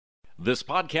This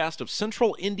podcast of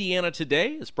Central Indiana Today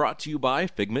is brought to you by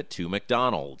Figment 2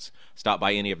 McDonald's. Stop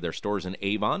by any of their stores in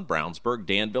Avon, Brownsburg,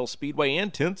 Danville, Speedway,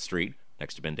 and 10th Street,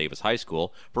 next to Ben Davis High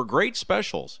School, for great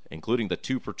specials, including the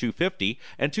 2 for $2.50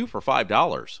 and 2 for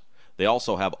 $5. They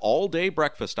also have all-day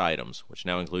breakfast items, which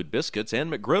now include biscuits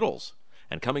and McGriddles.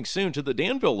 And coming soon to the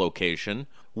Danville location,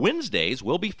 Wednesdays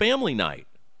will be family night.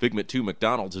 Figment 2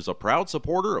 McDonald's is a proud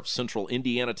supporter of Central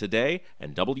Indiana Today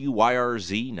and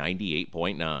WYRZ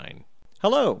 98.9.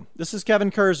 Hello, this is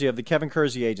Kevin Kersey of the Kevin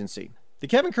Kersey Agency. The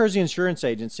Kevin Kersey Insurance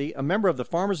Agency, a member of the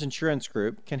Farmers Insurance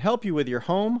Group, can help you with your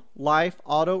home, life,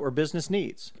 auto, or business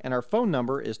needs. And our phone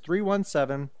number is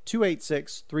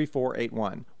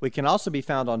 317-286-3481. We can also be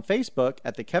found on Facebook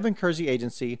at the Kevin Kersey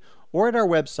Agency or at our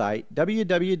website,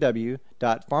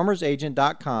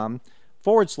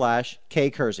 www.farmersagent.com/K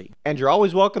Kersey. And you're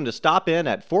always welcome to stop in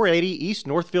at 480 East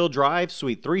Northfield Drive,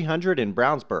 Suite 300 in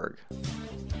Brownsburg.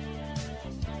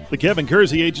 The Kevin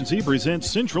Kersey Agency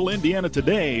presents Central Indiana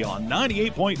Today on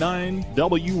 98.9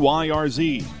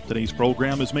 WYRZ. Today's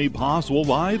program is made possible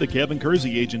by the Kevin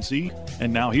Kersey Agency.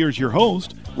 And now here's your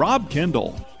host, Rob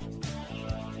Kendall.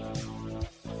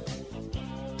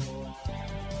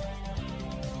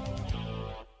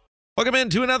 Welcome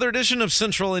into another edition of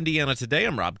Central Indiana Today.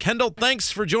 I'm Rob Kendall. Thanks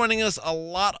for joining us. A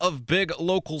lot of big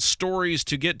local stories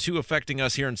to get to affecting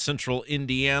us here in Central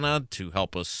Indiana. To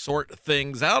help us sort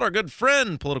things out, our good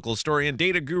friend, political historian,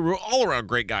 data guru, all-around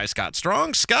great guy, Scott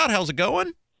Strong. Scott, how's it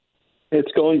going?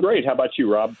 It's going great. How about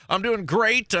you, Rob? I'm doing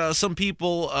great. Some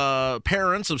people,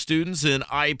 parents of students in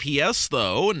IPS,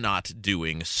 though, not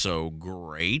doing so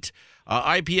great.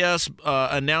 IPS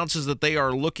announces that they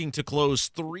are looking to close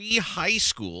 3 high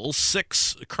schools.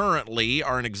 6 currently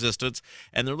are in existence,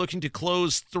 and they're looking to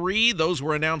close 3. Those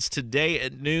were announced today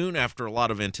at noon after a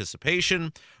lot of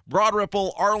anticipation. Broad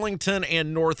Ripple, Arlington,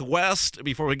 and Northwest.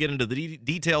 Before we get into the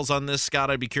details on this,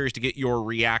 Scott, I'd be curious to get your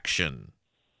reaction.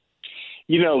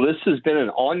 You know, this has been an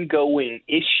ongoing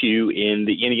issue in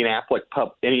the Indianapolis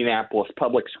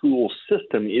public school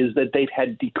system, is that they've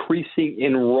had decreasing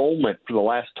enrollment for the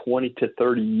last 20 to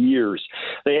 30 years.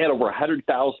 They had over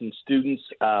 100,000 students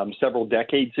several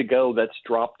decades ago. That's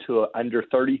dropped to under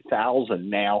 30,000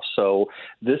 now. So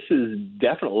this is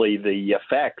definitely the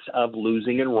effects of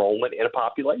losing enrollment in a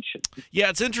population. Yeah,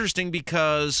 it's interesting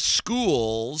because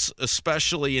schools,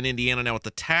 especially in Indiana now with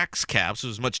the tax caps, it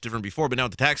was much different before, but now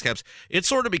with the tax caps, it's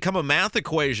sort of become a math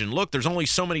equation. Look, there's only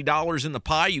so many dollars in the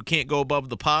pie. You can't go above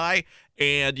the pie,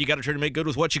 and you got to try to make good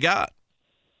with what you got.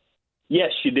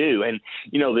 Yes, you do. And,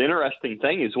 you know, the interesting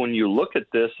thing is when you look at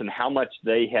this and how much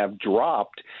they have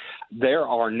dropped, there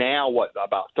are now,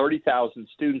 about 30,000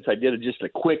 students. I did just a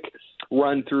quick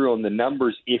run through on the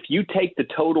numbers. If you take the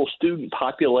total student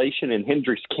population in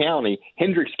Hendricks County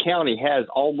has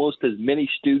almost as many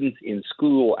students in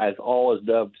school as all of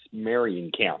does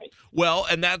Marion County. Well,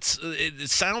 and it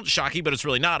sounds shocking, but it's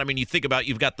really not. I mean, you think about,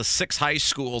 you've got the 6 high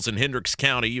schools in Hendricks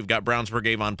County. You've got Brownsburg,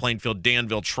 Avon, Plainfield,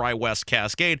 Danville, Tri-West,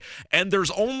 Cascade, and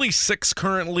there's only 6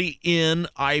 currently in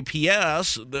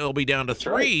IPS. They'll be down to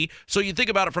 3. Right. So you think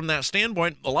about it from that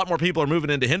standpoint, a lot more people are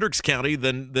moving into Hendricks County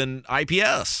than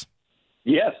IPS.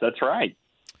 Yes, that's right.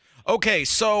 Okay,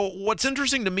 so what's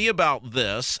interesting to me about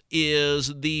this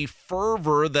is the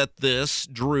fervor that this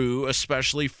drew,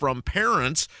 especially from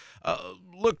parents.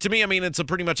 Look, to me, I mean, it's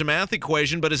pretty much a math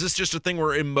equation, but is this just a thing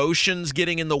where emotions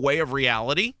getting in the way of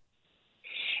reality?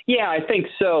 Yeah, I think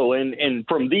so. And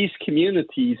from these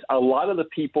communities, a lot of the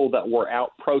people that were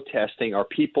out protesting are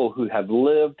people who have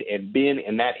lived and been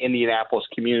in that Indianapolis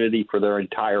community for their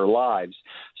entire lives.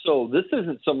 So this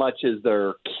isn't so much as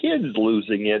their kids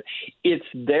losing it. It's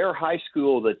their high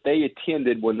school that they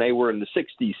attended when they were in the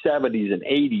 60s, 70s, and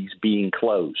 80s being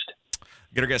closed.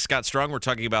 Get our guest Scott Strong. We're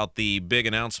talking about the big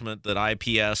announcement that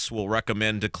IPS will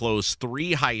recommend to close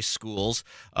 3 high schools,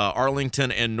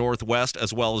 Arlington and Northwest,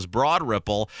 as well as Broad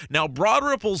Ripple. Now, Broad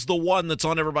Ripple's the one that's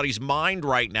on everybody's mind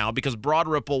right now because Broad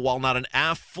Ripple, while not an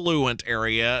affluent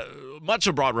area, much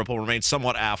of Broad Ripple remains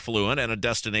somewhat affluent and a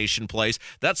destination place.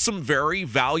 That's some very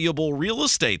valuable real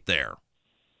estate there.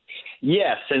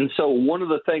 Yes, and so one of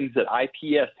the things that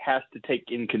IPS has to take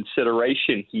in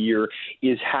consideration here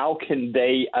is how can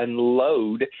they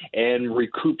unload and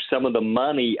recoup some of the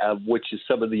money of which is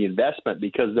some of the investment,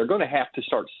 because they're going to have to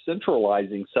start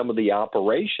centralizing some of the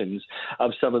operations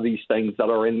of some of these things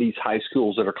that are in these high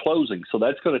schools that are closing. So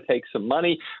that's going to take some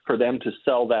money for them to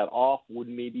sell that off. Would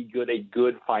maybe get a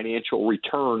good financial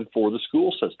return for the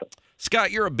school system.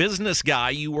 Scott, you're a business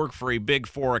guy. You work for a Big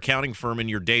Four accounting firm in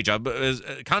your day job.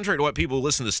 Contrary to what what people who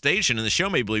listen to the station and the show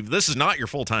may believe, this is not your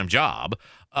full-time job.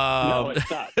 No,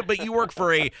 it's not. But you work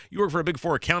for a Big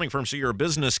Four accounting firm, so you're a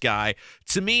business guy.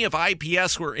 To me, if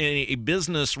IPS were in a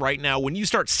business right now, when you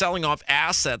start selling off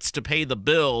assets to pay the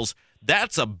bills,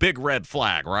 that's a big red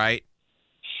flag, right?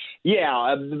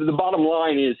 Yeah, the bottom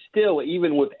line is still,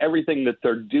 even with everything that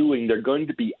they're doing, they're going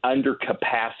to be under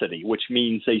capacity, which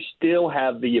means they still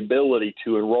have the ability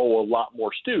to enroll a lot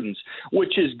more students,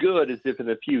 which is good, as if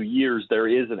in a few years there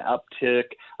is an uptick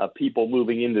of people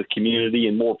moving into the community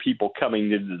and more people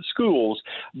coming into the schools.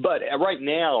 But right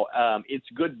now, it's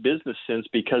good business sense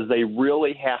because they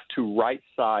really have to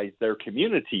right-size their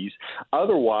communities.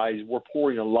 Otherwise, we're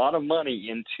pouring a lot of money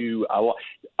into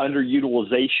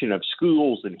underutilization of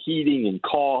schools and heating and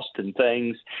cost and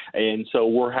things. And so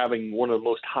we're having one of the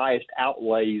most highest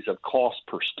outlays of cost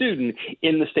per student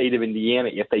in the state of Indiana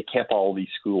if they kept all these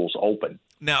schools open.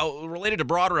 Now, related to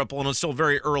Broad Ripple, and it's still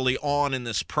very early on in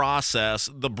this process,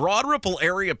 the Broad Ripple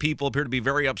area people appear to be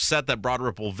very upset that Broad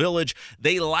Ripple Village,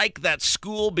 they like that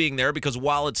school being there because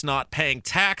while it's not paying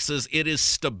taxes, it is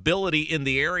stability in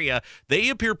the area. They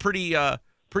appear pretty caught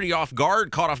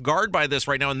off guard by this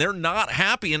right now, and they're not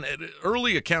happy. And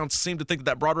early accounts seem to think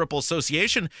that Broad Ripple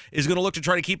Association is going to look to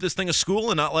try to keep this thing a school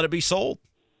and not let it be sold.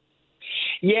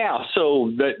 Yeah,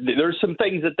 so there's some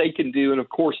things that they can do, and of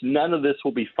course, none of this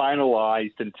will be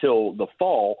finalized until the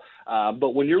fall.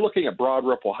 But when you're looking at Broad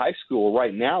Ripple High School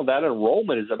right now, that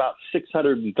enrollment is about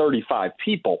 635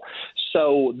 people.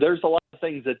 So there's a lot of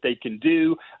things that they can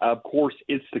do. Of course,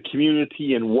 it's the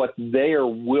community and what they are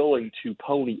willing to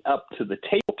pony up to the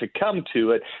table to come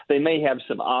to it. They may have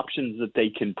some options that they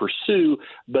can pursue,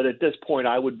 but at this point,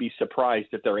 I would be surprised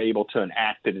if they're able to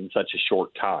enact it in such a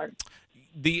short time.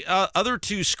 The other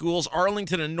two schools,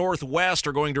 Arlington and Northwest,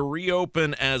 are going to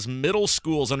reopen as middle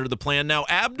schools under the plan. Now,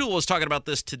 Abdul was talking about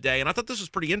this today, and I thought this was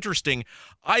pretty interesting.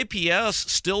 IPS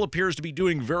still appears to be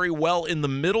doing very well in the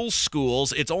middle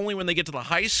schools. It's only when they get to the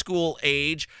high school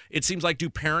age, it seems like, do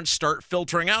parents start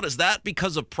filtering out. Is that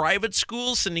because of private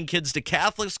schools, sending kids to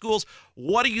Catholic schools?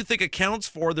 What do you think accounts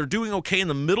for? They're doing okay in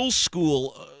the middle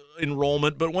school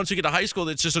enrollment, but once you get to high school,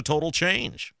 it's just a total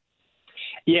change.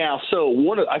 Yeah, so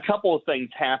a couple of things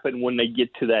happen when they get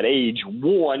to that age.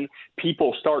 One,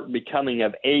 people start becoming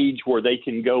of age where they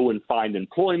can go and find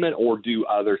employment or do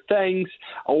other things,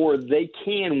 or they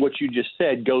can, what you just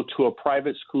said, go to a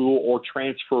private school or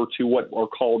transfer to what are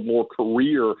called more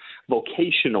career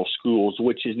vocational schools,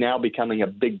 which is now becoming a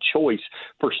big choice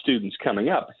for students coming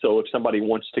up. So if somebody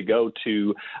wants to go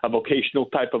to a vocational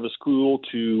type of a school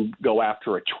to go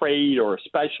after a trade or a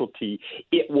specialty,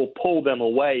 it will pull them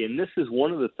away. And this is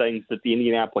one of the things that the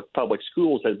Indianapolis Public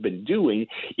Schools has been doing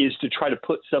is to try to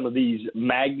put some of these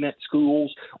magnet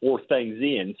schools or things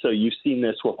in. So you've seen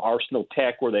this with Arsenal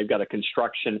Tech, where they've got a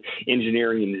construction,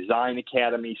 engineering, and design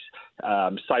academy.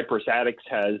 Cypress Attucks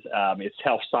has its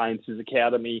health sciences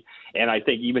academy. And I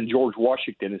think even George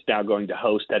Washington is now going to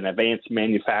host an advanced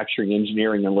manufacturing,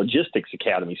 engineering, and logistics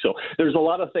academy. So there's a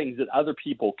lot of things that other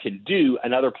people can do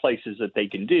and other places that they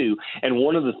can do. And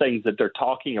one of the things that they're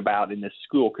talking about in this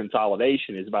school consolidation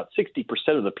is about 60%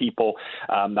 of the people,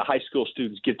 the high school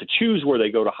students, get to choose where they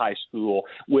go to high school.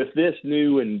 With this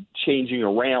new and changing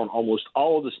around, almost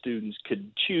all of the students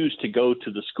could choose to go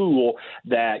to the school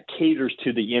that caters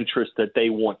to the interest that they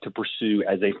want to pursue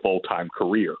as a full-time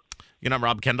career. You know, I'm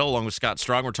Rob Kendall, along with Scott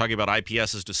Strong. We're talking about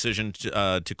IPS's decision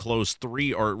to close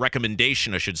 3, or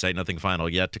recommendation, I should say, nothing final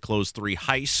yet, to close 3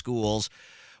 high schools.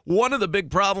 One of the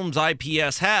big problems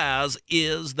IPS has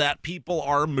is that people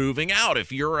are moving out.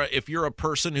 If you're a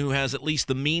person who has at least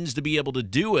the means to be able to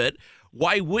do it,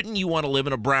 why wouldn't you want to live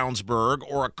in a Brownsburg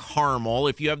or a Carmel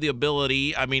if you have the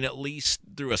ability, I mean, at least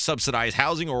through a subsidized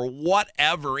housing or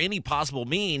whatever, any possible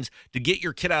means to get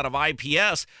your kid out of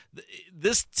IPS?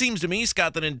 This seems to me,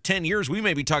 Scott, that in 10 years we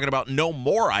may be talking about no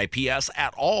more IPS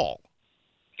at all.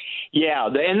 Yeah,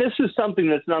 and this is something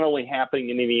that's not only happening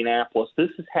in Indianapolis, this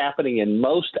is happening in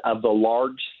most of the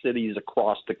large cities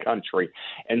across the country.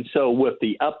 And so with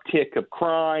the uptick of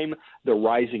crime, the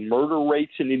rising murder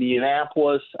rates in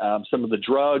Indianapolis, some of the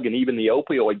drug and even the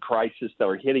opioid crisis that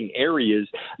are hitting areas,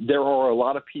 there are a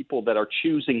lot of people that are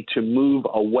choosing to move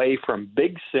away from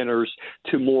big centers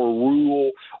to more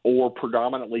rural or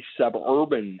predominantly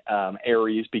suburban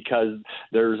areas because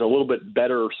there's a little bit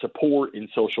better support in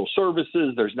social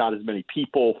services. There's not as many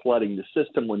people flooding the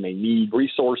system when they need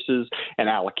resources and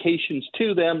allocations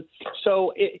to them.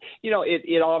 So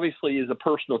it obviously is a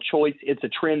personal choice. It's a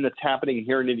trend that's happening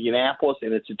here in Indianapolis,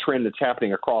 and it's a trend that's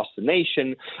happening across the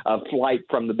nation, flight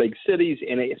from the big cities,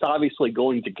 and it's obviously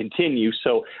going to continue.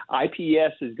 So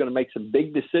IPS is going to make some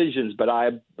big decisions, but I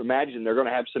imagine they're going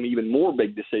to have some even more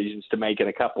big decisions to make in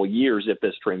a couple of years if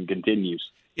this trend continues.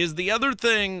 Is the other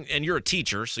thing, and you're a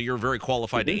teacher, so you're very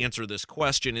qualified to answer this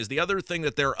question, is the other thing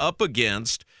that they're up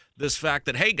against this fact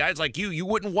that, hey, guys like you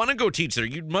wouldn't want to go teach there.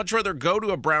 You'd much rather go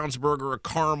to a Brownsburg or a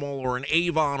Carmel or an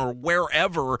Avon or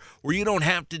wherever where you don't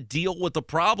have to deal with the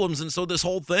problems. And so this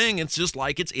whole thing, it's just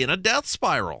like it's in a death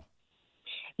spiral.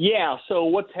 Yeah, so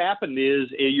what's happened is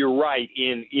you're right.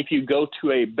 If you go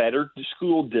to a better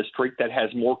school district that has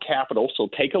more capital, so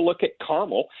take a look at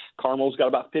Carmel. Carmel's got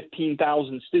about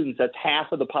 15,000 students. That's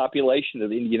half of the population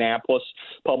of Indianapolis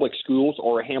public schools,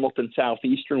 or Hamilton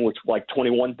Southeastern, which is like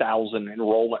 21,000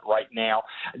 enrollment right now.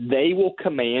 They will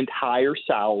command higher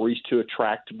salaries to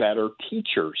attract better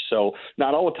teachers. So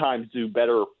not all the times do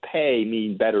better pay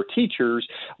mean better teachers,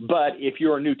 but if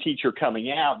you're a new teacher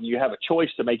coming out and you have a choice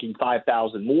to making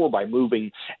 $5,000 more by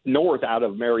moving north out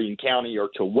of Marion County or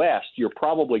to west, you're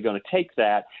probably going to take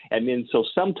that. And then so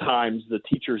sometimes the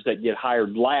teachers that get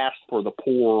hired last for the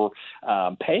poor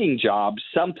paying jobs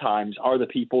sometimes are the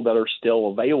people that are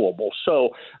still available.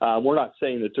 So we're not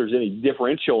saying that there's any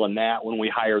differential in that when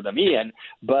we hire them in,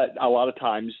 but a lot of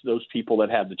times those people that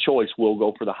have the choice will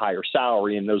go for the higher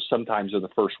salary, and those sometimes are the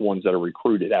first ones that are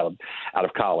recruited out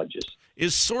of colleges.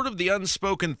 Is sort of the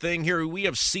unspoken thing here. We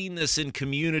have seen this in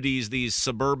communities, these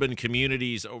suburban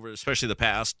communities, over especially the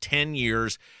past 10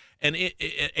 years, and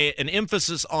an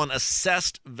emphasis on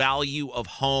assessed value of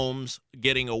homes,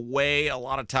 getting away a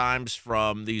lot of times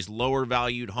from these lower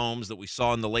valued homes that we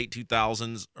saw in the late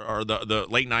 2000s or the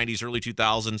late 90s, early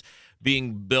 2000s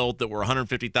being built that were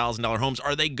 $150,000 homes.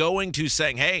 Are they going to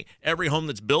saying, hey, every home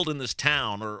that's built in this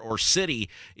town or city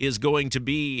is going to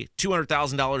be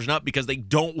 $200,000 and up because they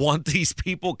don't want these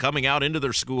people coming out into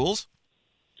their schools?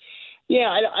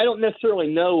 Yeah, I don't necessarily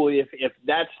know if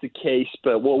that's the case,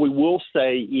 but what we will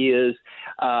say is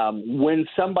when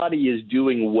somebody is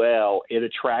doing well, it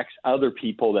attracts other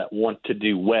people that want to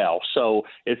do well. So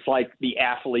it's like the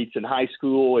athletes in high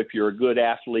school. If you're a good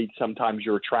athlete, sometimes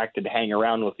you're attracted to hang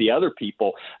around with the other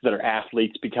people that are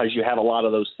athletes because you have a lot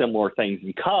of those similar things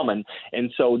in common.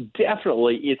 And so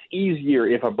definitely it's easier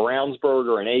if a Brownsburg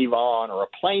or an Avon or a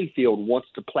Plainfield wants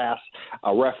to pass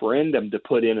a referendum to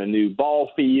put in a new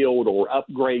ball field or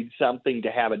upgrade something to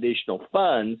have additional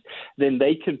funds, then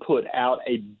they can put out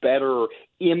a better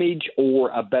image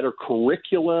or a better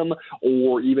curriculum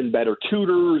or even better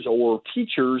tutors or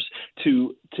teachers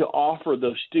to offer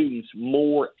those students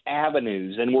more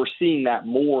avenues. And we're seeing that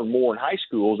more and more in high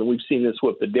schools, and we've seen this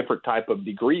with the different type of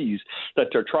degrees that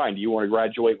they're trying. Do you want to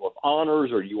graduate with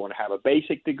honors, or do you want to have a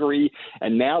basic degree?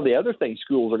 And now the other thing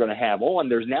schools are going to have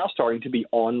there's now starting to be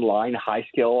online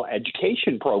high-skill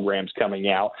education programs coming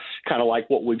out, kind of like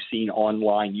what we've seen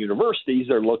online universities.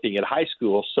 They're looking at high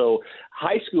schools. So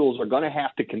high schools are going to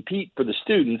have to compete for the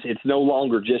students. It's no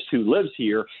longer just who lives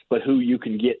here, but who you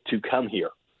can get to come here.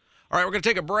 All right, we're going to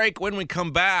take a break. When we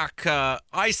come back,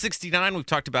 I-69, we've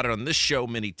talked about it on this show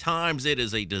many times. It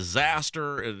is a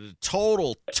disaster,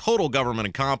 total government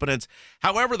incompetence.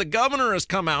 However, the governor has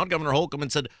come out, Governor Holcomb,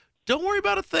 and said, don't worry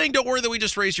about a thing. Don't worry that we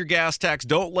just raised your gas tax.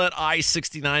 Don't let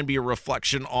I-69 be a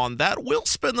reflection on that. We'll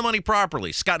spend the money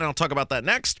properly. Scott and I will talk about that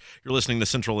next. You're listening to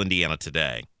Central Indiana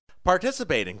Today.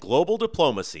 Participate in global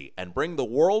diplomacy and bring the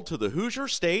world to the Hoosier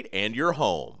State and your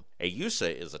home.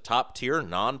 AUSA is a top-tier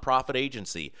nonprofit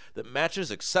agency that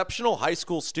matches exceptional high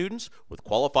school students with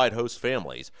qualified host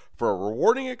families for a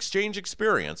rewarding exchange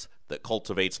experience that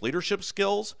cultivates leadership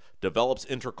skills, develops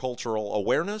intercultural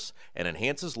awareness, and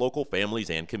enhances local families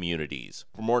and communities.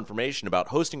 For more information about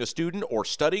hosting a student or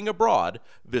studying abroad,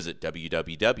 visit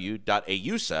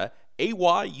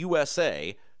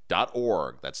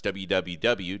www.ayusa.org. That's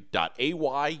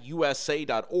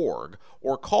www.ayusa.org,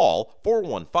 or call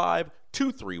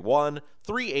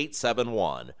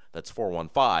 415-231-3871. That's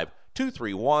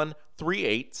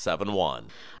 415-231-3871.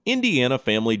 Indiana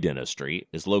Family Dentistry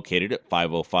is located at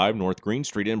 505 North Green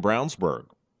Street in Brownsburg.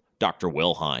 Dr.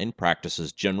 Will Hine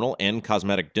practices general and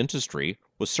cosmetic dentistry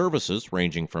with services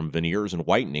ranging from veneers and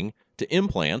whitening to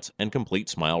implants and complete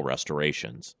smile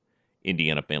restorations.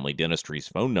 Indiana Family Dentistry's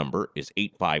phone number is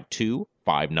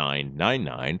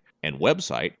 852-5999 and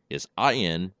website is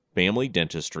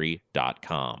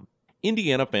infamilydentistry.com.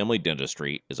 Indiana Family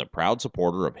Dentistry is a proud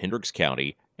supporter of Hendricks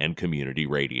County and community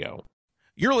radio.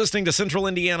 You're listening to Central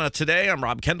Indiana Today. I'm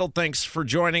Rob Kendall. Thanks for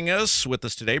joining us. With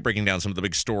us today, breaking down some of the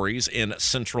big stories in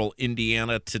Central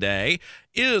Indiana today,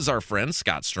 is our friend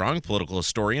Scott Strong, political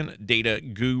historian, data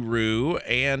guru.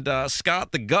 And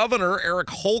Scott, the governor, Eric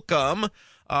Holcomb,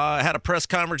 had a press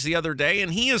conference the other day,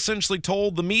 and he essentially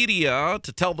told the media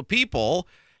to tell the people,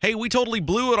 hey, we totally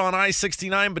blew it on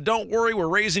I-69, but don't worry, we're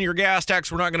raising your gas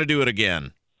tax. We're not going to do it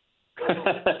again.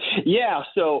 Yeah,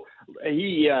 so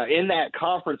he in that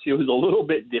conference, he was a little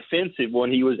bit defensive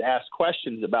when he was asked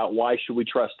questions about why should we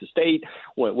trust the state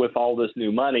with all this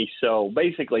new money. So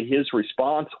basically his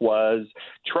response was,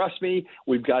 trust me,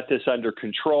 we've got this under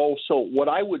control. So what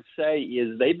I would say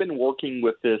is they've been working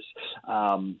with this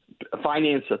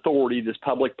finance authority, this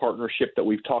public partnership that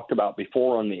we've talked about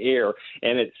before on the air,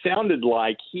 and it sounded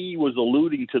like he was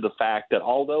alluding to the fact that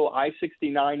although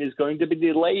I-69 is going to be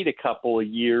delayed a couple of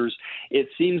years, it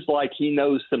seems like he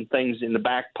knows some things in the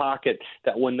back pocket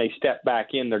that when they step back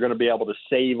in, they're going to be able to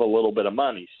save a little bit of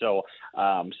money. So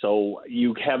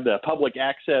you have the public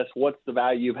access. What's the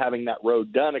value of having that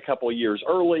road done a couple of years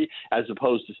early as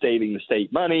opposed to saving the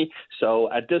state money?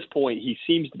 So at this point, he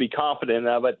seems to be confident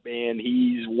of it, and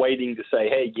he's waiting to say,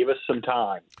 hey, give us some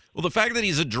time. Well, the fact that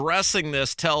he's addressing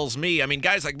this tells me, I mean,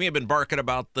 guys like me have been barking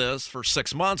about this for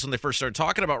 6 months when they first started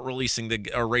talking about raising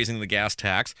the gas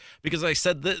tax, because I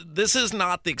said that this is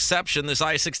not the exception. This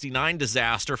I-69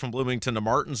 disaster from Bloomington to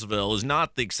Martinsville is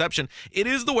not the exception. It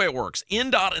is the way it works.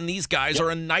 NDOT and these guys are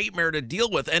a nightmare to deal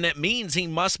with, and it means he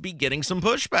must be getting some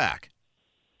pushback.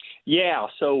 Yeah,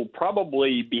 so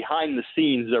probably behind the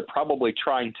scenes, they're probably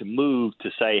trying to move to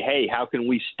say, hey, how can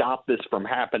we stop this from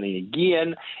happening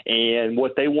again? And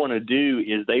what they want to do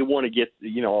is they want to get,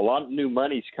 a lot of new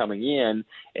money's coming in.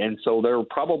 And so they're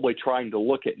probably trying to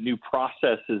look at new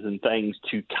processes and things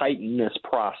to tighten this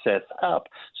process up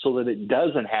so that it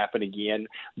doesn't happen again.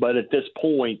 But at this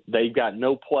point, they've got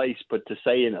no place but to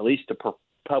say, in at least a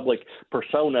public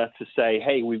persona, to say,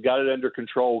 hey, we've got it under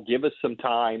control, give us some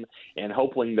time, and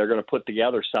hopefully they're going to put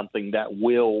together something that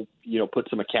will, put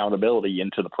some accountability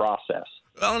into the process.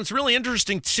 Well, and it's really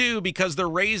interesting, too, because they're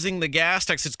raising the gas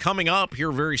tax. It's coming up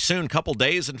here very soon, a couple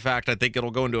days, in fact. I think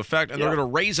it'll go into effect, and they're going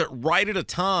to raise it right at a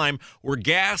time where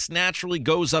gas naturally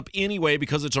goes up anyway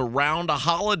because it's around a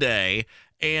holiday.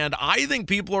 And I think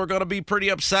people are going to be pretty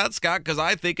upset, Scott, because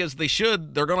I think, as they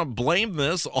should, they're going to blame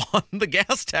this on the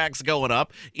gas tax going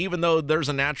up, even though there's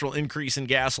a natural increase in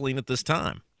gasoline at this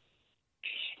time.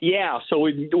 Yeah, so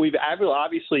we've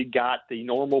obviously got the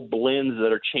normal blends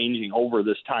that are changing over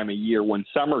this time of year. When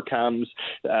summer comes,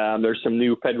 there's some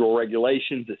new federal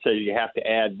regulations that say you have to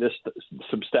add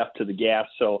some stuff to the gas.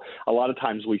 So a lot of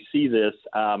times we see this.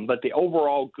 But the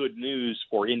overall good news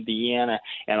for Indiana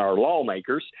and our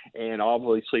lawmakers, and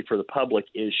obviously for the public,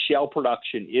 is shale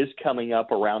production is coming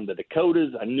up around the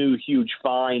Dakotas. A new huge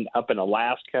find up in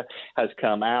Alaska has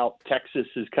come out. Texas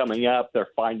is coming up. They're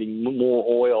finding more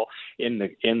oil in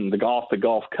the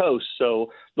Gulf Coast. So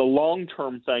the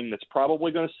long-term thing that's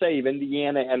probably going to save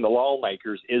Indiana and the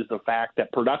lawmakers is the fact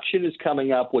that production is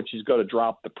coming up, which is going to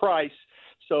drop the price.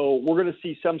 So we're going to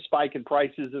see some spike in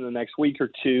prices in the next week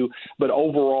or two, but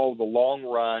overall, the long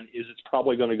run is it's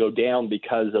probably going to go down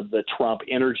because of the Trump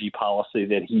energy policy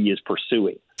that he is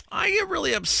pursuing. I get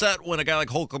really upset when a guy like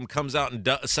Holcomb comes out and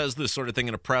says this sort of thing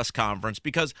in a press conference,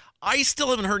 because I still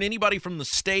haven't heard anybody from the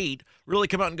state really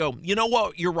come out and go, you know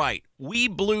what, you're right. We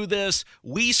blew this.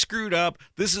 We screwed up.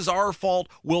 This is our fault.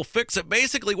 We'll fix it.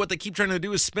 Basically, what they keep trying to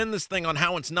do is spin this thing on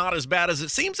how it's not as bad as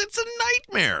it seems. It's a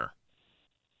nightmare.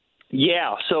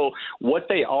 Yeah, so what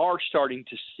they are starting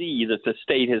to see that the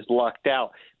state has lucked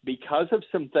out because of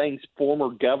some things former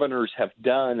governors have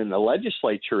done and the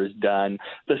legislature has done,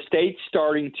 the state's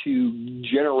starting to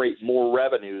generate more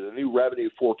revenue. The new revenue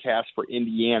forecast for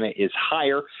Indiana is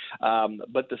higher.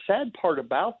 But the sad part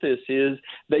about this is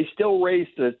they still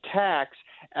raised the tax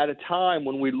at a time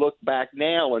when we look back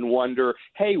now and wonder,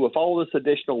 hey, with all this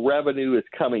additional revenue that's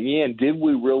coming in, did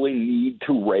we really need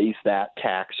to raise that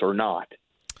tax or not?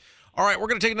 All right, we're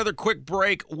going to take another quick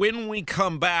break. When we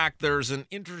come back, there's an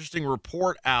interesting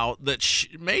report out that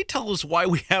may tell us why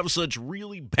we have such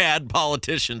really bad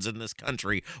politicians in this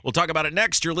country. We'll talk about it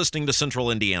next. You're listening to Central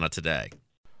Indiana Today.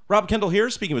 Rob Kendall here,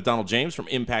 speaking with Donald James from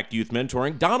Impact Youth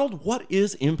Mentoring. Donald, what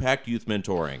is Impact Youth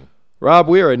Mentoring? Rob,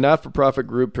 we are a not-for-profit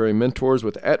group pairing mentors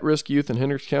with at-risk youth in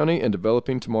Hendricks County and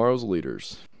developing tomorrow's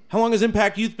leaders. How long has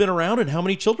Impact Youth been around, and how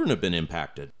many children have been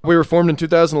impacted? We were formed in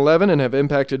 2011 and have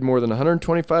impacted more than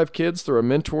 125 kids through our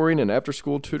mentoring and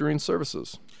after-school tutoring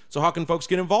services. So how can folks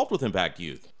get involved with Impact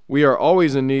Youth? We are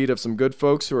always in need of some good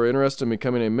folks who are interested in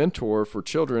becoming a mentor for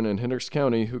children in Hendricks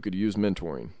County who could use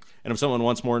mentoring. And if someone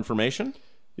wants more information?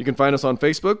 You can find us on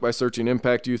Facebook by searching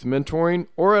Impact Youth Mentoring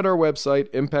or at our website,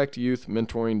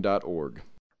 impactyouthmentoring.org.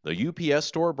 The UPS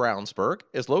Store Brownsburg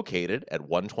is located at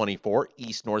 124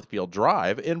 East Northfield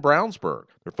Drive in Brownsburg.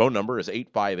 Their phone number is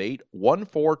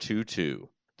 858-1422.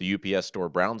 The UPS Store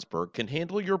Brownsburg can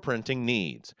handle your printing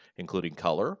needs, including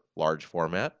color, large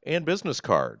format, and business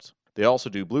cards. They also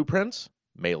do blueprints,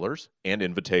 mailers, and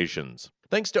invitations.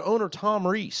 Thanks to owner Tom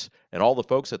Reese and all the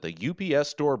folks at the UPS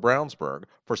Store Brownsburg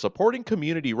for supporting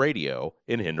community radio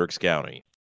in Hendricks County.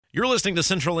 You're listening to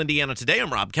Central Indiana Today.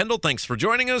 I'm Rob Kendall. Thanks for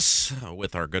joining us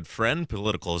with our good friend,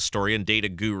 political historian, data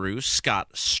guru, Scott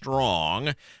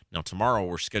Strong. Now, tomorrow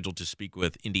we're scheduled to speak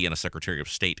with Indiana Secretary of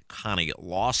State Connie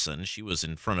Lawson. She was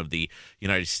in front of the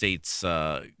United States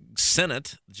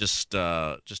Senate just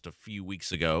a few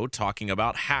weeks ago talking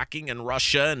about hacking in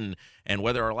Russia and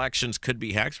whether our elections could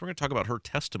be hacked. So we're going to talk about her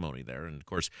testimony there. And, of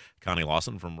course, Connie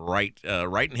Lawson from right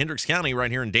in Hendricks County, right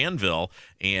here in Danville.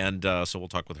 And so we'll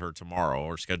talk with her tomorrow,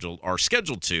 or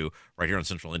scheduled to, right here on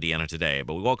Central Indiana Today.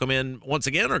 But we welcome in, once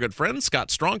again, our good friend Scott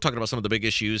Strong, talking about some of the big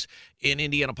issues in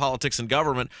Indiana politics and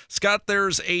government. Scott,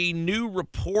 there's a new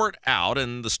report out,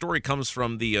 and the story comes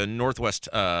from the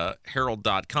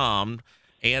NorthwestHerald.com,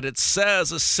 and it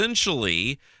says,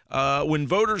 essentially, when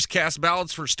voters cast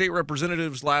ballots for state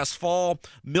representatives last fall,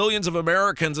 millions of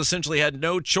Americans essentially had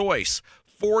no choice.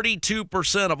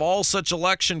 42% of all such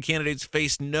election candidates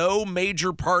faced no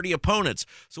major party opponents.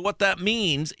 So what that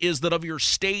means is that of your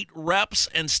state reps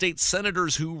and state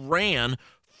senators who ran,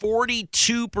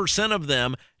 42% of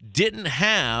them didn't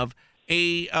have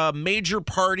a major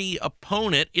party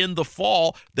opponent in the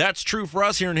fall. That's true for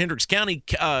us here in Hendricks County.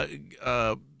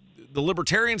 The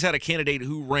Libertarians had a candidate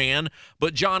who ran,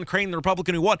 but John Crane, the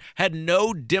Republican who won, had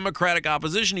no Democratic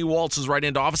opposition. He waltzes right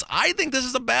into office. I think this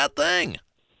is a bad thing.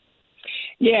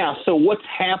 Yeah, so what's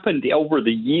happened over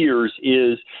the years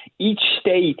is each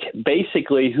state,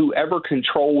 basically whoever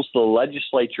controls the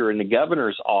legislature and the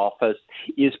governor's office,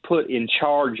 is put in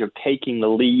charge of taking the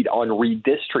lead on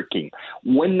redistricting.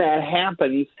 When that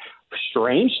happens,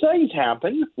 strange things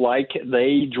happen, like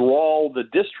they draw the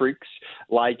districts,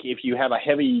 like if you have a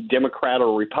heavy Democrat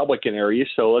or Republican area,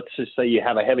 so let's just say you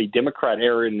have a heavy Democrat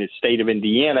area in the state of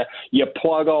Indiana, you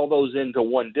plug all those into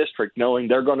one district knowing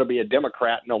they're going to be a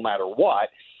Democrat no matter what,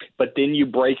 but then you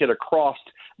break it across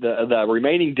the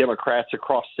remaining Democrats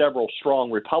across several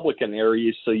strong Republican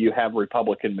areas, so you have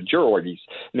Republican majorities.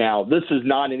 Now, this is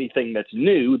not anything that's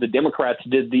new. The Democrats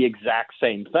did the exact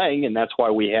same thing, and that's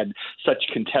why we had such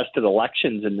contested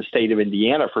elections in the state of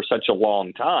Indiana for such a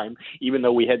long time, even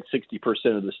though we had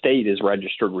 60% of the state as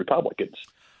registered Republicans.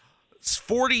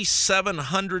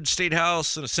 4,700 state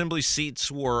house and assembly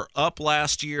seats were up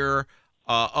last year.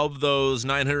 Of those,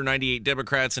 998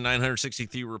 Democrats and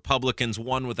 963 Republicans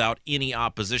won without any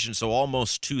opposition. So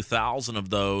almost 2,000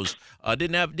 of those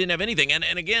didn't have anything. And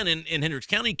again, in Hendricks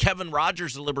County, Kevin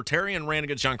Rogers, the Libertarian, ran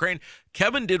against John Crane.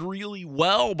 Kevin did really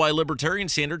well by Libertarian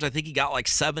standards. I think he got like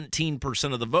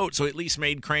 17% of the vote, so at least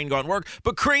made Crane go out and work.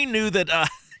 But Crane knew that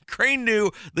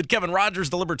Kevin Rogers,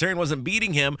 the Libertarian, wasn't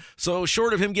beating him. So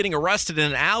short of him getting arrested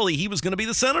in an alley, he was going to be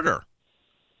the senator.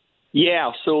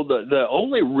 Yeah, so the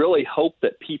only really hope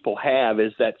that people have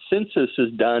is that census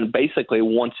is done basically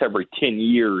once every 10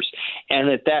 years. And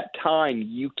at that time,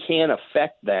 you can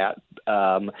affect that,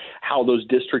 how those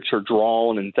districts are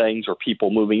drawn and things, or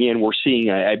people moving in. We're seeing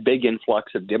a big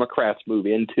influx of Democrats move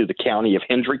into the county of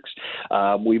Hendricks.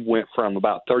 We went from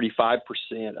about 35%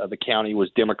 of the county was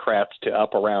Democrats to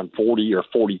up around 40 or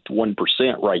 41%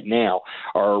 right now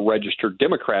are registered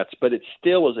Democrats. But it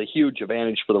still is a huge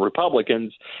advantage for the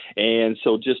Republicans. And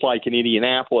so just like in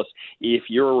Indianapolis, if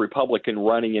you're a Republican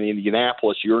running in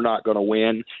Indianapolis, you're not going to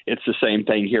win. It's the same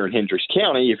thing here in Hendricks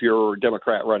County. If you're a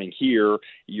Democrat running here,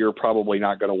 you're probably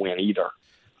not going to win either.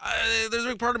 There's a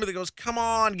big part of me that goes, come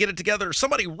on, get it together.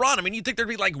 Somebody run. I mean, you'd think there'd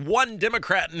be like one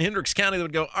Democrat in Hendricks County that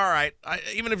would go, all right,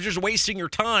 even if you're just wasting your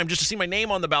time just to see my name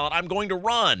on the ballot, I'm going to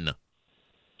run.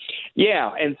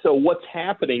 Yeah, and so what's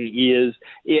happening is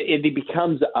it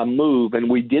becomes a move, and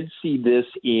we did see this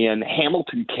in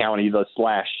Hamilton County this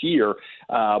last year,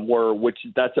 which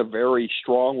that's a very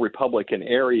strong Republican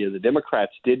area. The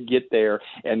Democrats did get there,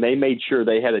 and they made sure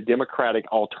they had a Democratic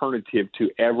alternative to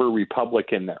every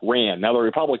Republican that ran. Now, the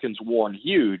Republicans won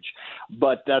huge,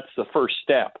 but that's the first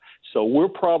step. So we're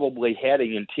probably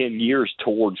heading in 10 years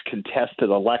towards contested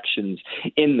elections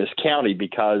in this county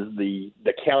because the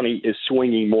county is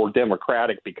swinging more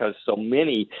Democratic because so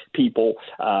many people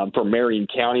from Marion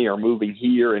County are moving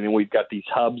here. And then we've got these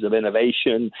hubs of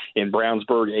innovation in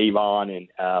Brownsburg, Avon, and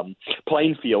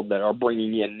Plainfield that are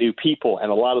bringing in new people. And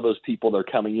a lot of those people that are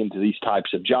coming into these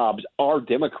types of jobs are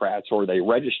Democrats or they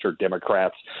registered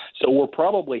Democrats. So we're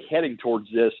probably heading towards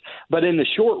this. But in the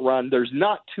short run, there's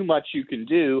not too much you can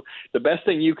do. The best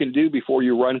thing you can do before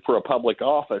you run for a public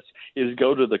office is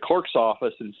go to the clerk's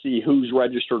office and see who's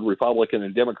registered Republican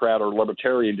and Democrat or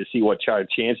Libertarian to see what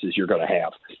chances you're going to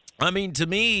have. I mean, to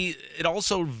me, it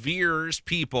also veers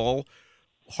people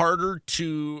harder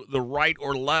to the right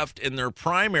or left in their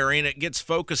primary, and it gets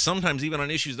focused sometimes even on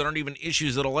issues that aren't even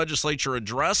issues that a legislature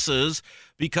addresses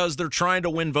because they're trying to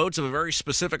win votes of a very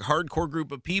specific hardcore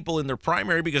group of people in their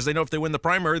primary because they know if they win the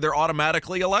primary, they're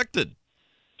automatically elected.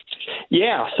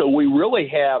 Yeah, so we really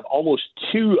have almost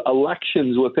two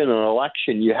elections within an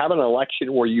election. You have an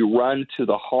election where you run to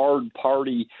the hard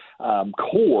party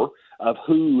core of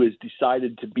who is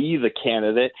decided to be the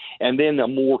candidate, and then a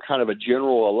more kind of a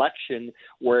general election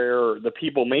where the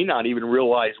people may not even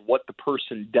realize what the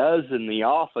person does in the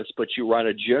office, but you run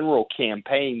a general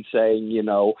campaign saying, you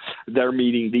know, they're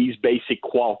meeting these basic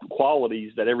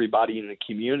qualities that everybody in the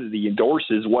community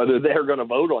endorses, whether they're going to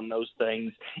vote on those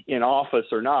things in office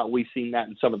or not. We've seen that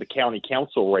in some of the county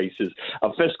council races,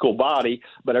 a fiscal body,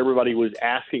 but everybody was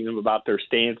asking them about their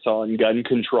stance on gun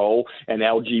control and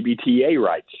LGBTA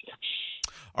rights.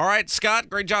 All right, Scott,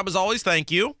 great job as always. Thank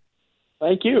you.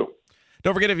 Thank you.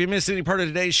 Don't forget, if you missed any part of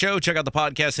today's show, check out the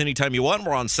podcast anytime you want.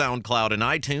 We're on SoundCloud and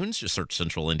iTunes. Just search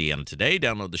Central Indiana Today.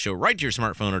 Download the show right to your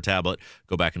smartphone or tablet.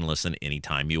 Go back and listen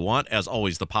anytime you want. As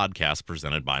always, the podcast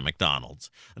presented by McDonald's.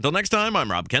 Until next time,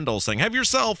 I'm Rob Kendall saying have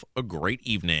yourself a great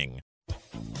evening.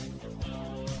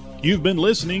 You've been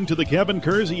listening to the Kevin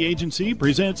Kersey Agency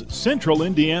presents Central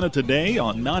Indiana Today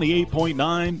on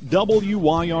 98.9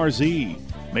 WYRZ.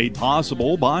 Made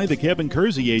possible by the Kevin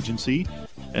Kersey Agency.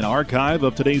 An archive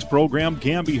of today's program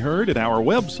can be heard at our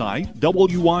website,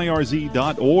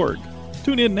 WYRZ.org.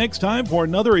 Tune in next time for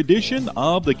another edition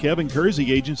of the Kevin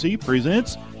Kersey Agency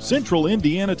presents Central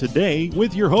Indiana Today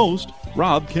with your host,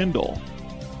 Rob Kendall.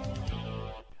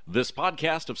 This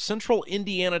podcast of Central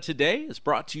Indiana Today is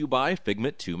brought to you by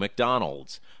Figment 2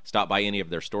 McDonald's. Stop by any of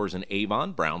their stores in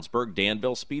Avon, Brownsburg,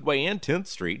 Danville, Speedway, and 10th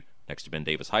Street, next to Ben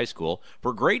Davis High School,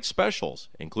 for great specials,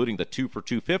 including the 2 for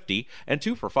 $2.50 and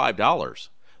 2 for $5.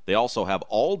 They also have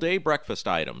all-day breakfast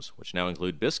items, which now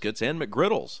include biscuits and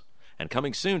McGriddles. And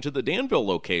coming soon to the Danville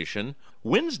location,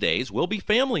 Wednesdays will be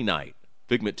family night.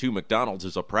 Figment 2 McDonald's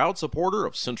is a proud supporter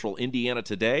of Central Indiana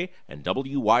Today and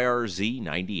WYRZ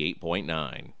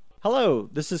 98.9. Hello,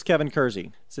 this is Kevin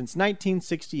Kersey. Since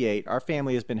 1968, our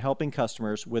family has been helping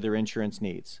customers with their insurance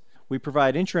needs. We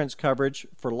provide insurance coverage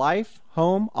for life,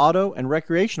 home, auto, and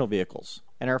recreational vehicles.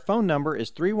 And our phone number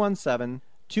is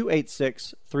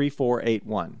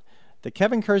 317-286-3481. The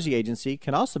Kevin Kersey Agency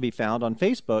can also be found on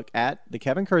Facebook at The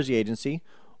Kevin Kersey Agency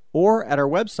or at our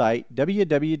website,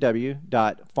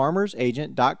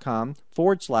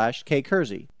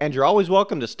 www.farmersagent.com/KKersey. And you're always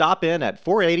welcome to stop in at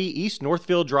 480 East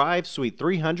Northfield Drive, Suite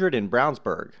 300 in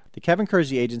Brownsburg. The Kevin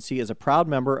Kersey Agency is a proud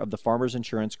member of the Farmers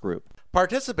Insurance Group.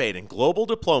 Participate in global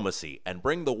diplomacy and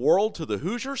bring the world to the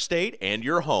Hoosier State and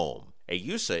your home.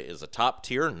 AUSA is a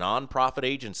top-tier nonprofit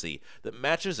agency that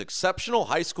matches exceptional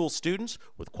high school students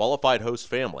with qualified host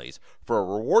families for a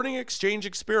rewarding exchange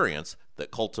experience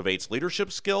that cultivates leadership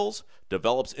skills,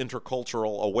 develops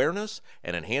intercultural awareness,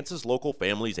 and enhances local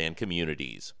families and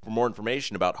communities. For more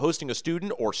information about hosting a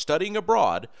student or studying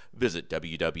abroad, visit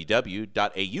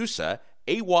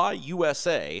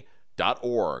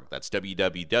www.ayusa.org. That's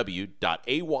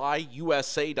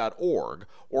www.ayusa.org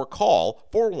or call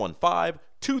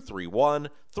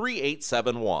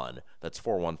 415-231-3871. That's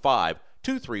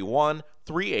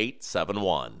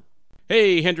 415-231-3871.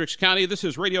 Hey, Hendricks County, this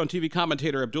is radio and TV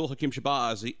commentator Abdul Hakim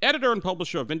Shabazz, the editor and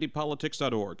publisher of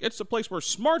IndyPolitics.org. It's the place where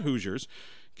smart Hoosiers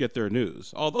get their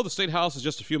news. Although the State House is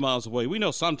just a few miles away, we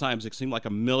know sometimes it seems like a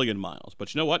million miles.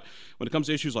 But you know what? When it comes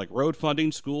to issues like road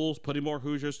funding, schools, putting more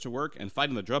Hoosiers to work, and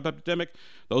fighting the drug epidemic,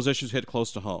 those issues hit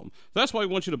close to home. That's why we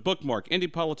want you to bookmark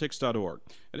IndyPolitics.org.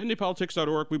 At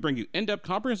IndyPolitics.org, we bring you in-depth,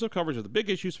 comprehensive coverage of the big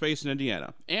issues facing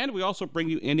Indiana. And we also bring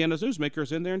you Indiana's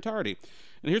newsmakers in their entirety.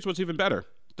 And here's what's even better.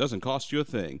 Doesn't cost you a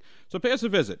thing. So pay us a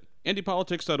visit,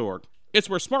 IndyPolitics.org. It's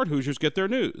where smart Hoosiers get their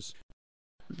news.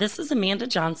 This is Amanda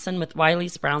Johnson with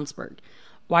Wiley's Brownsburg.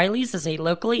 Wiley's is a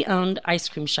locally owned ice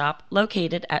cream shop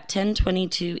located at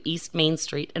 1022 East Main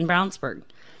Street in Brownsburg.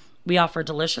 We offer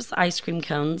delicious ice cream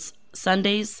cones,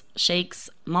 sundaes, shakes,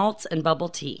 malts, and bubble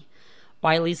tea.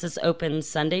 Wiley's is open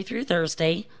Sunday through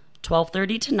Thursday,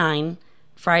 12:30 to 9,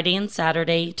 Friday and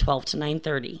Saturday, 12 to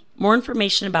 9:30. More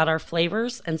information about our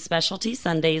flavors and specialty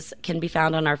sundaes can be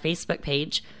found on our Facebook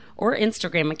page or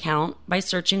Instagram account by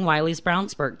searching Wiley's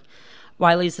Brownsburg.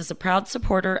 Wiley's is a proud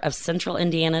supporter of Central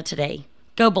Indiana Today.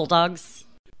 Go Bulldogs!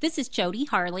 This is Jody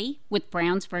Harley with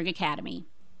Brownsburg Academy.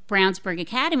 Brownsburg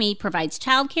Academy provides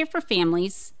childcare for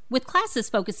families with classes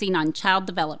focusing on child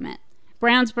development.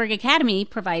 Brownsburg Academy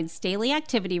provides daily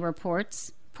activity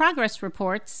reports, progress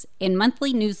reports, and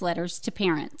monthly newsletters to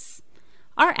parents.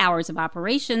 Our hours of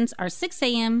operations are 6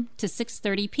 a.m. to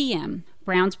 6:30 p.m.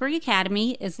 Brownsburg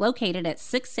Academy is located at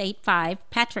 685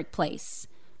 Patrick Place.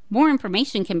 More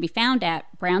information can be found at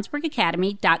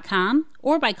brownsburgacademy.com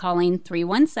or by calling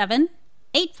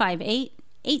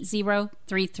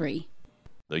 317-858-8033.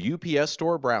 The UPS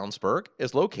Store Brownsburg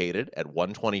is located at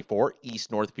 124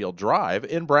 East Northfield Drive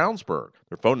in Brownsburg.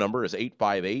 Their phone number is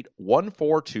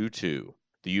 858-1422.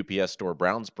 The UPS Store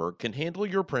Brownsburg can handle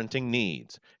your printing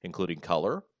needs, including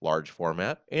color, large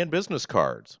format, and business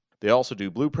cards. They also do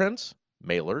blueprints,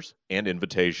 mailers, and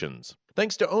invitations.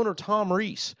 Thanks to owner Tom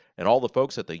Reese and all the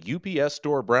folks at the UPS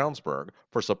Store Brownsburg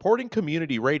for supporting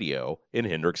community radio in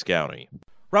Hendricks County.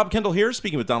 Rob Kendall here,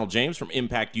 speaking with Donald James from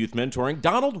Impact Youth Mentoring.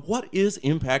 Donald, what is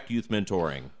Impact Youth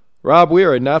Mentoring? Rob, we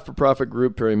are a not-for-profit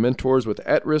group pairing mentors with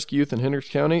at-risk youth in Hendricks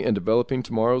County and developing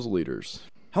tomorrow's leaders.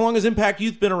 How long has Impact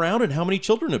Youth been around, and how many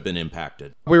children have been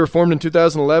impacted? We were formed in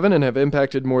 2011 and have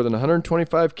impacted more than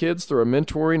 125 kids through our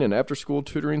mentoring and after-school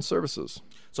tutoring services.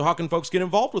 So how can folks get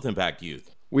involved with Impact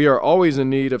Youth? We are always in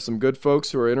need of some good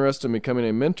folks who are interested in becoming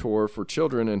a mentor for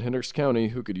children in Hendricks County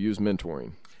who could use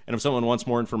mentoring. And if someone wants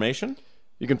more information?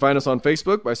 You can find us on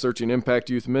Facebook by searching Impact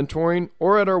Youth Mentoring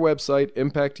or at our website,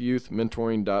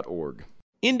 impactyouthmentoring.org.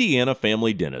 Indiana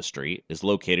Family Dentistry is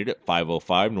located at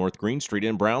 505 North Green Street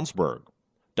in Brownsburg.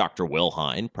 Dr. Will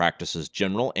Hine practices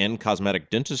general and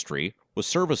cosmetic dentistry with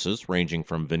services ranging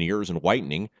from veneers and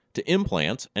whitening to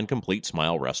implants and complete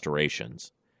smile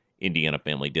restorations. Indiana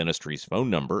Family Dentistry's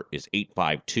phone number is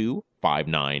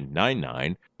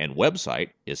 852-5999 and website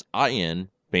is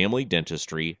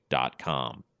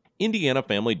infamilydentistry.com. Indiana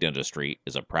Family Dentistry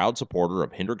is a proud supporter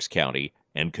of Hendricks County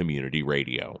and community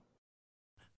radio.